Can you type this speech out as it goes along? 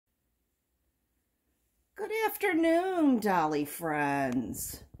Good afternoon, Dolly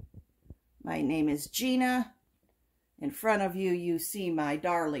friends. My name is Gina. In front of you, you see my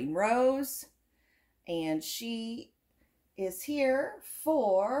darling Rose, and she is here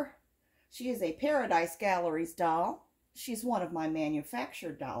she is a Paradise Galleries doll. She's one of my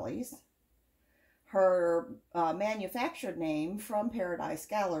manufactured dollies. Her manufactured name from Paradise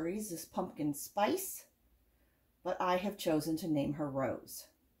Galleries is Pumpkin Spice, but I have chosen to name her Rose.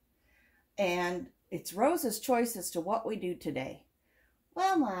 And it's Rose's choice as to what we do today.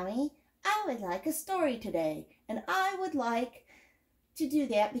 Well, Mommy, I would like a story today, and I would like to do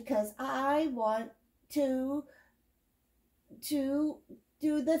that because I want to do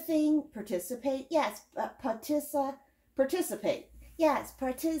the thing, participate. Yes, participate. Yes,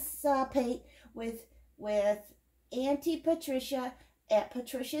 participate with Auntie Patricia at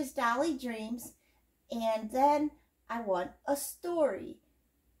Patricia's Dolly Dreams, and then I want a story.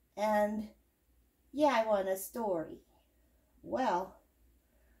 And yeah, I want a story. Well,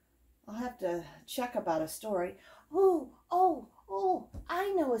 I'll have to check about a story. Oh,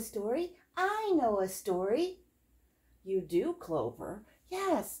 I know a story. I know a story. You do, Clover?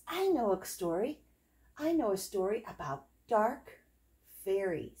 Yes, I know a story. I know a story about dark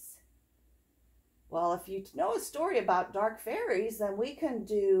fairies. Well, if you know a story about dark fairies, then we can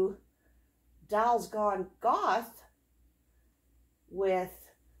do Dolls Gone Goth with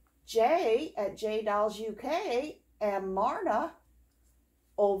Jay at J Dolls UK and Marna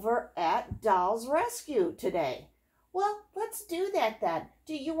over at Dolls Rescue today. Well, let's do that then.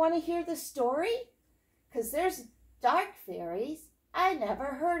 Do you want to hear the story? Because there's dark fairies. I never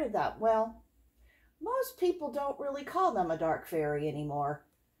heard of them. Well, most people don't really call them a dark fairy anymore.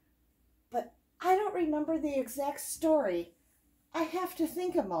 But I don't remember the exact story. I have to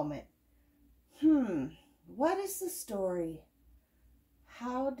think a moment. What is the story?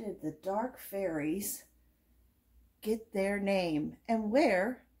 How did the dark fairies get their name, and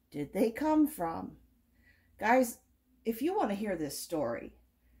where did they come from? Guys, if you want to hear this story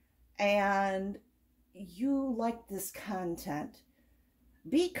and you like this content,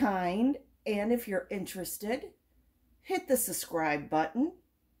 be kind, and if you're interested, hit the subscribe button,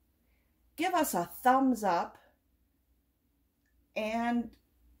 give us a thumbs up, and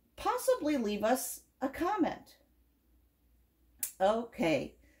possibly leave us a comment.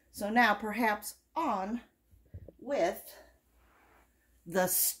 Okay, so now perhaps on with the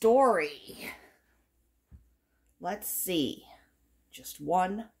story. Let's see. Just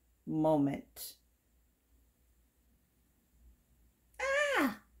one moment.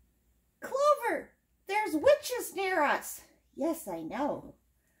 Ah! Clover! There's witches near us! Yes, I know.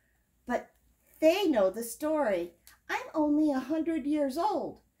 But they know the story. I'm only 100 years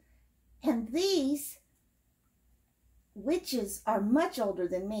old. And these witches are much older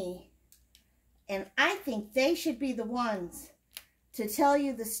than me, and I think they should be the ones to tell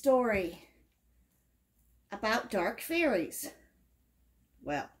you the story about dark fairies.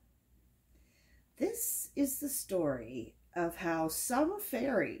 Well, this is the story of how some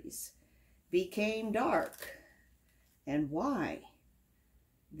fairies became dark and why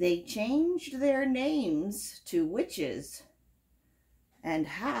they changed their names to witches and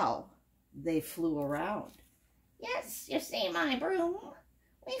how they flew around. Yes, you see my broom?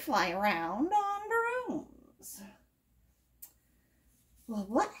 We fly around on brooms. Well,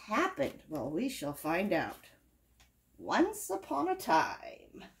 what happened? Well, we shall find out. Once upon a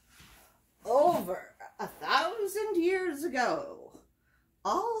time, over 1,000 years ago,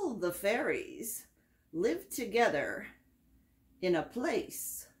 all the fairies lived together in a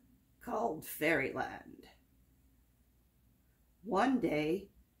place called Fairyland. One day,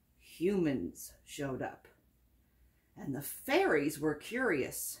 humans showed up. And the fairies were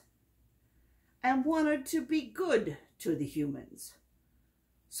curious and wanted to be good to the humans.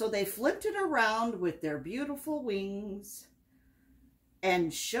 So they flipped it around with their beautiful wings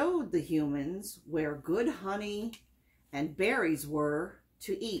and showed the humans where good honey and berries were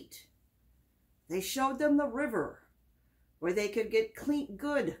to eat. They showed them the river where they could get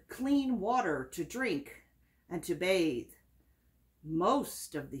good, clean water to drink and to bathe.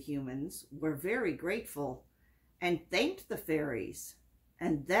 Most of the humans were very grateful and thanked the fairies,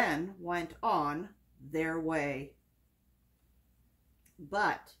 and then went on their way.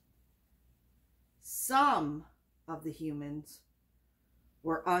 But some of the humans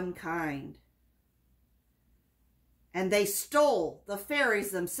were unkind, and they stole the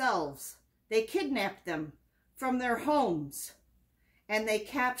fairies themselves. They kidnapped them from their homes, and they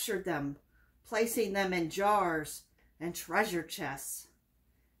captured them, placing them in jars and treasure chests,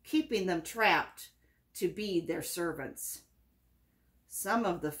 keeping them trapped to be their servants. Some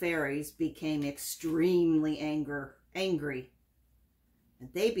of the fairies became extremely angry, and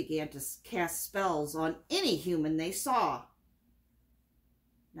they began to cast spells on any human they saw.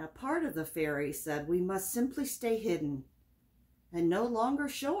 Now, part of the fairies said we must simply stay hidden and no longer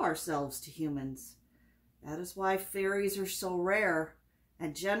show ourselves to humans. That is why fairies are so rare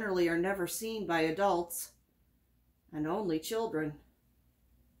and generally are never seen by adults and only children.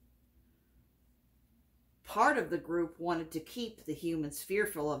 Part of the group wanted to keep the humans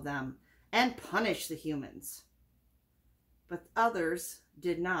fearful of them and punish the humans, but others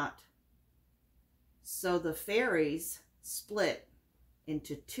did not. So the fairies split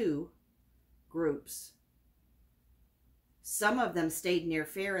into two groups. Some of them stayed near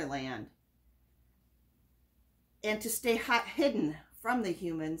Fairyland, and to stay hidden from the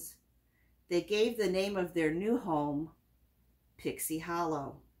humans, they gave the name of their new home Pixie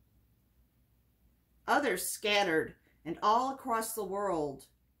Hollow. Others scattered all across the world,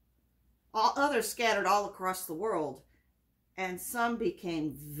 and some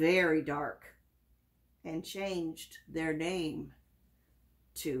became very dark and changed their name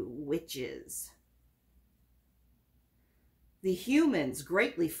to witches. The humans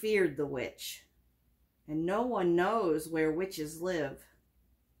greatly feared the witch, and no one knows where witches live.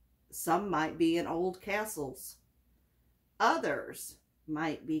 Some might be in old castles. Others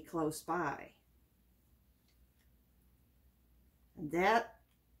might be close by. And that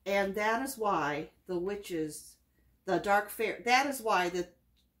is why the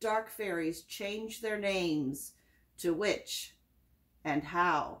dark fairies changed their names to witch, and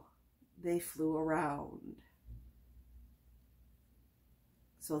how they flew around.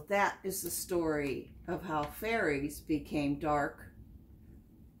 So that is the story of how fairies became dark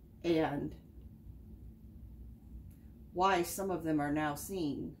and why some of them are now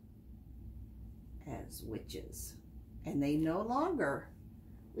seen as witches. And they no longer,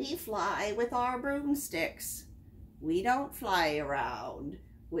 we fly with our broomsticks. We don't fly around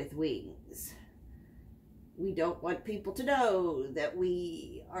with wings. We don't want people to know that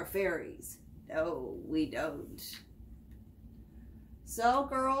we are fairies. No, we don't. So,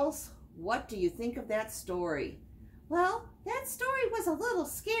 girls, what do you think of that story? Well, that story was a little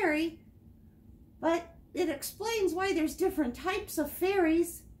scary, but it explains why there's different types of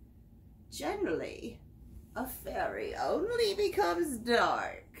fairies. Generally, a fairy only becomes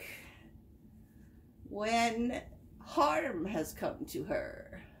dark when harm has come to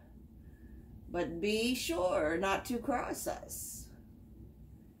her. But be sure not to cross us,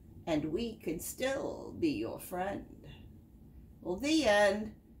 and we can still be your friend. Well, the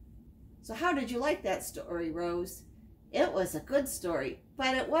end. So how did you like that story, Rose? It was a good story,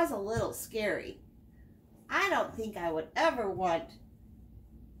 but it was a little scary. I don't think I would ever want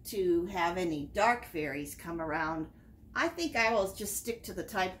to have any dark fairies come around. I think I will just stick to the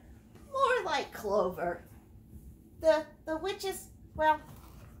type more like Clover. The witches, well,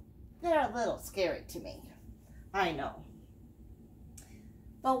 they're a little scary to me. I know.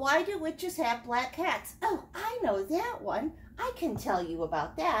 But why do witches have black cats? Oh, I know that one. I can tell you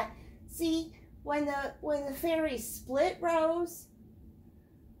about that. See, when the fairies split, Rose,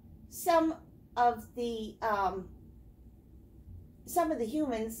 some of the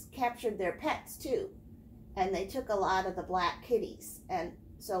humans captured their pets too, and they took a lot of the black kitties, and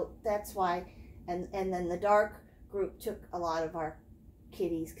so that's why. And then the dark group took a lot of our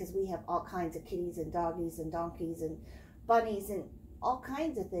kitties, because we have all kinds of kitties and doggies and donkeys and bunnies and all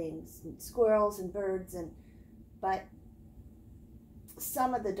kinds of things, and squirrels and birds, but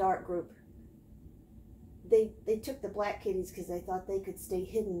some of the dark group, they took the black kitties because they thought they could stay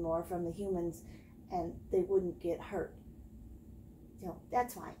hidden more from the humans and they wouldn't get hurt. So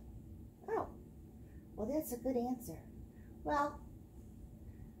that's why. Oh, well, that's a good answer. Well,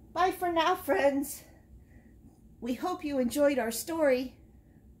 bye for now, friends. We hope you enjoyed our story.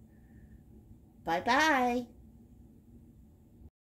 Bye-bye.